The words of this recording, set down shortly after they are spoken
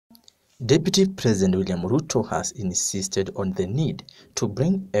Deputy President William Ruto has insisted on the need to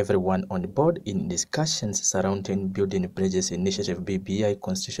bring everyone on board in discussions surrounding Building Bridges Initiative BBI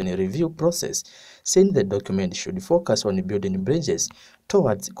constitutional review process, saying the document should focus on building bridges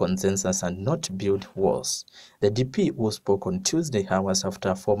towards consensus and not build walls. The DP, who spoke on Tuesday hours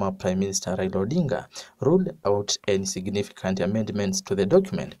after former Prime Minister Raila Odinga ruled out any significant amendments to the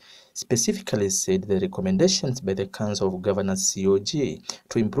document, specifically said the recommendations by the Council of Governors COG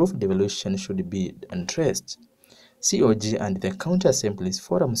to improve devolution should be addressed. COG and the County Assemblies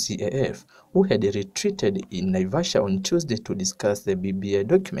Forum CAF, who had retreated in Naivasha on Tuesday to discuss the BBI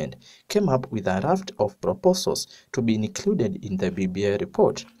document, came up with a raft of proposals to be included in the BBI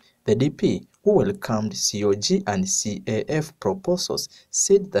report. The DP, who welcomed COG and CAF proposals,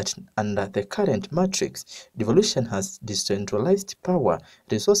 said that under the current matrix, devolution has decentralized power,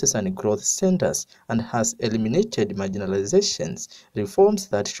 resources and growth centers and has eliminated marginalizations, reforms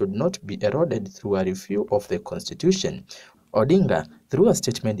that should not be eroded through a review of the Constitution. Odinga, through a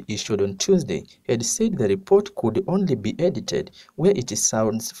statement issued on Tuesday, had said the report could only be edited where it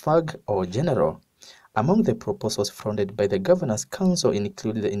sounds vague or general. Among the proposals fronted by the Governor's Council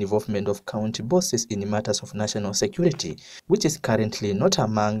include the involvement of county bosses in matters of national security, which is currently not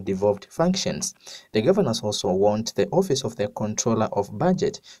among devolved functions. The governors also want the Office of the Controller of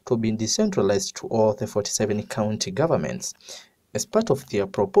Budget to be decentralized to all the 47 county governments. As part of their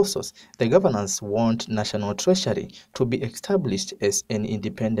proposals, the governors want National Treasury to be established as an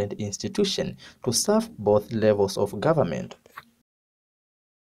independent institution to serve both levels of government.